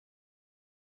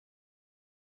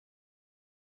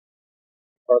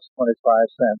plus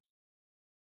 25 cents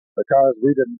because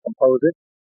we didn't compose it.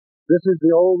 This is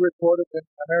the old report of the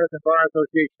American Bar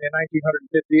Association in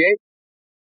 1958,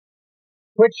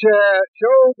 which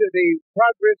showed the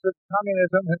progress of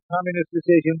communism and communist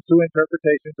decisions through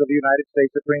interpretations of the United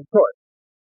States Supreme Court.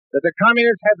 That the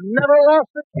communists have never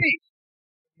lost a case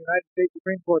in the United States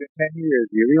Supreme Court in 10 years.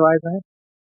 Do you realize that?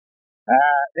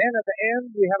 Then at the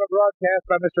end, we have a broadcast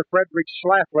by Mr. Frederick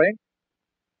Schlafly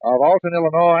of Alton,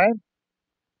 Illinois,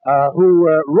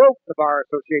 who wrote the Bar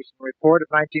Association report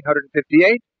of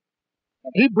 1958.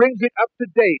 And he brings it up to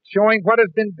date, showing what has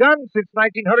been done since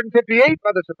 1958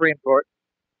 by the Supreme Court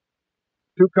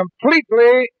to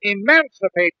completely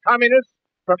emancipate communists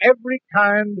from every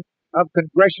kind of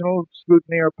congressional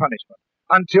scrutiny or punishment.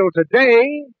 Until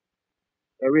today,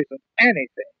 there isn't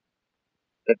anything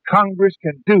that Congress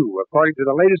can do, according to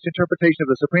the latest interpretation of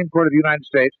the Supreme Court of the United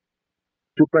States,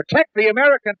 to protect the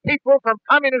American people from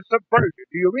communist subversion.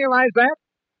 Do you realize that?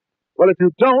 Well, if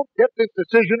you don't, get this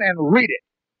decision and read it.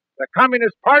 The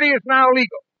Communist Party is now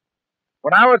legal.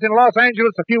 When I was in Los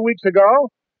Angeles a few weeks ago,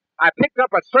 I picked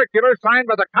up a circular signed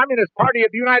by the Communist Party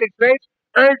of the United States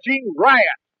urging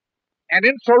riot and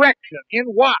insurrection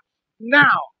in Watts,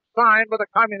 now signed by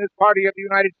the Communist Party of the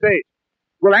United States.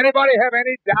 Will anybody have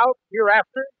any doubt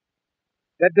hereafter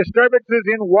that disturbances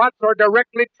in Watts are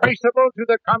directly traceable to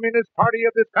the Communist Party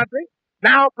of this country,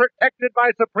 now protected by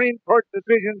Supreme Court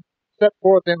decisions set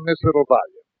forth in this little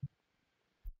volume?